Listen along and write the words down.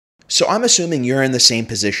So I'm assuming you're in the same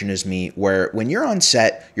position as me, where when you're on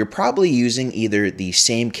set, you're probably using either the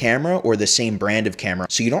same camera or the same brand of camera,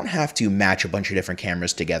 so you don't have to match a bunch of different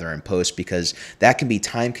cameras together in post, because that can be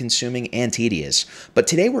time consuming and tedious. But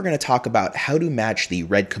today we're going to talk about how to match the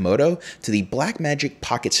RED Komodo to the Blackmagic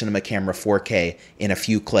Pocket Cinema Camera 4K in a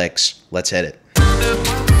few clicks. Let's hit it.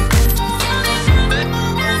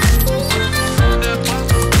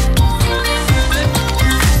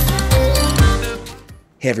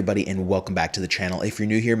 Hey everybody, and welcome back to the channel. If you're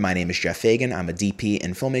new here, my name is Geoff Fagien. I'm a DP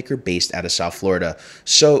and filmmaker based out of South Florida.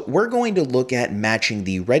 So we're going to look at matching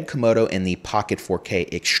the RED Komodo and the Pocket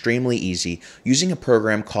 4K extremely easy using a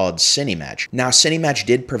program called Cinematch. Now, Cinematch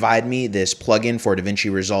did provide me this plugin for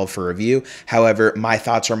DaVinci Resolve for review. However, my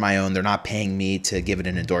thoughts are my own. They're not paying me to give it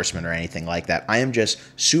an endorsement or anything like that. I am just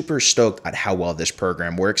super stoked at how well this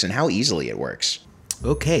program works and how easily it works.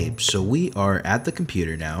 Okay, so we are at the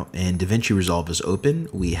computer now, and DaVinci Resolve is open.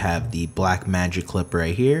 We have the Blackmagic clip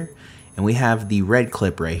right here, and we have the RED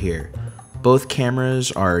clip right here. Both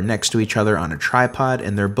cameras are next to each other on a tripod,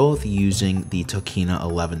 and they're both using the Tokina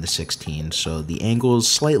 11-16, so the angle is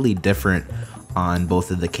slightly different on both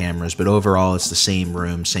of the cameras, but overall it's the same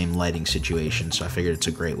room, same lighting situation, so I figured it's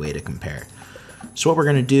a great way to compare. So what we're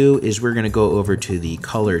going to do is we're going to go over to the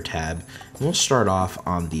color tab, and we'll start off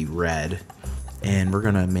on the RED. And we're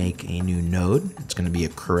going to make a new node. It's going to be a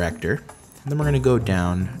corrector. And then we're going to go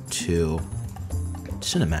down to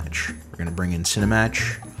Cinematch. We're going to bring in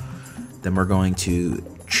Cinematch. Then we're going to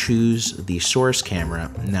choose the source camera.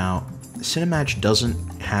 Now, Cinematch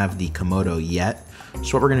doesn't have the Komodo yet.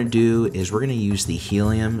 So what we're going to do is we're going to use the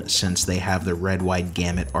Helium, since they have the red wide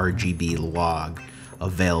gamut RGB log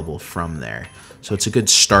available from there. So it's a good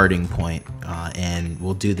starting point, and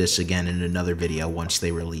we'll do this again in another video once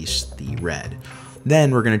they release the RED. Then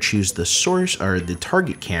we're going to choose the source, or the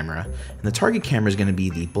target camera, and the target camera is going to be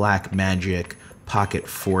the Blackmagic Pocket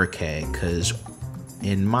 4K, because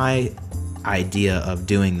in my idea of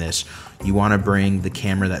doing this, you want to bring the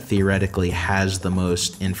camera that theoretically has the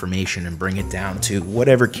most information and bring it down to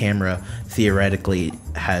whatever camera theoretically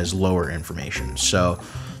has lower information. So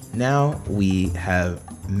now we have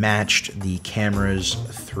matched the cameras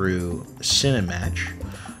through Cinematch.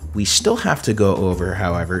 We still have to go over,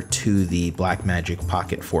 however, to the Blackmagic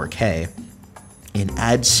Pocket 4K and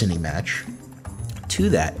add Cinematch to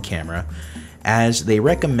that camera, as they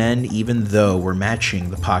recommend, even though we're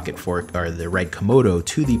matching the Pocket 4 or the RED Komodo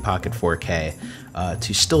to the Pocket 4K,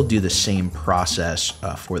 to still do the same process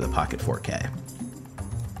for the Pocket 4K.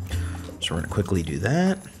 So we're going to quickly do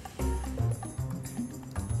that.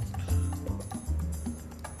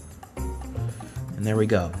 And there we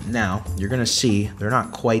go. Now, you're going to see they're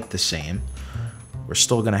not quite the same. We're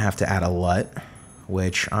still going to have to add a LUT,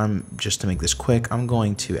 which just to make this quick, I'm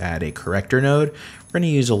going to add a corrector node. We're going to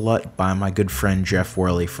use a LUT by my good friend Geoff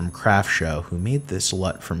from Craft Show, who made this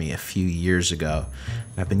LUT for me a few years ago.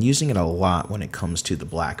 And I've been using it a lot when it comes to the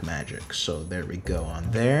Blackmagic. So there we go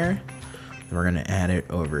on there. And we're going to add it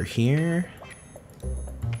over here.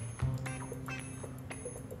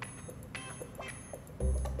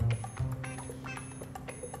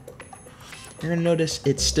 You're going to notice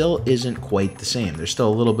it still isn't quite the same. There's still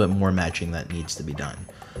a little bit more matching that needs to be done.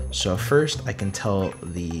 So first, I can tell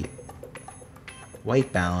the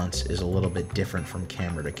white balance is a little bit different from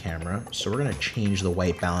camera to camera. So we're going to change the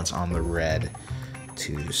white balance on the RED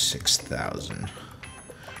to 6000.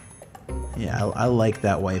 Yeah, I like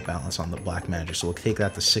that white balance on the Blackmagic, so we'll take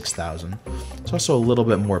that to 6000. It's also a little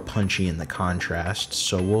bit more punchy in the contrast,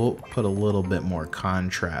 so we'll put a little bit more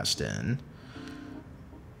contrast in.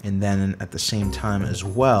 And then at the same time as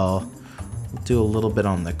well, we'll do a little bit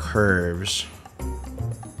on the curves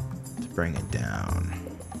to bring it down.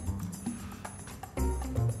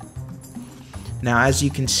 Now, as you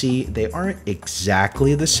can see, they aren't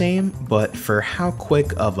exactly the same, but for how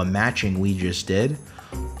quick of a matching we just did,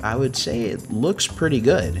 I would say it looks pretty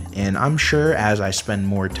good. And I'm sure as I spend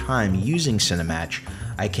more time using Cinematch,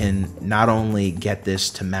 I can not only get this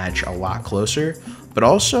to match a lot closer, but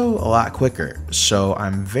also a lot quicker. So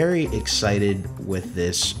I'm very excited with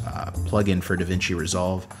this plugin for DaVinci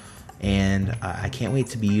Resolve, and I can't wait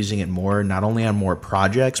to be using it more, not only on more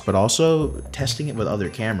projects, but also testing it with other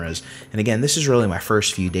cameras. And again, this is really my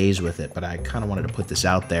first few days with it, but I kind of wanted to put this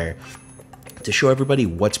out there to show everybody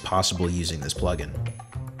what's possible using this plugin.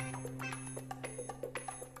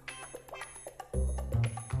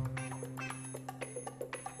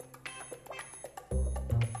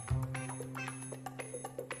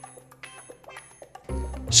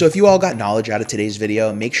 So if you all got knowledge out of today's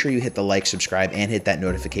video, make sure you hit the like, subscribe, and hit that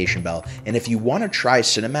notification bell. And if you want to try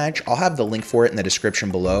Cinematch, I'll have the link for it in the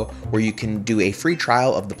description below, where you can do a free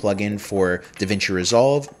trial of the plugin for DaVinci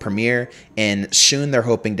Resolve, Premiere, and soon they're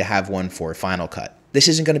hoping to have one for Final Cut. This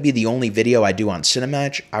isn't going to be the only video I do on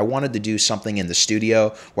Cinematch. I wanted to do something in the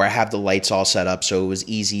studio where I have the lights all set up so it was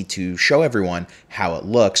easy to show everyone how it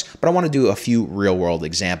looks, but I want to do a few real-world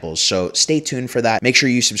examples, so stay tuned for that. Make sure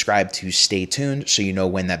you subscribe to Stay Tuned so you know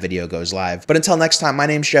when that video goes live. But until next time, my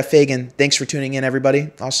name's Geoff Fagien. Thanks for tuning in,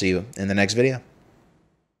 everybody. I'll see you in the next video.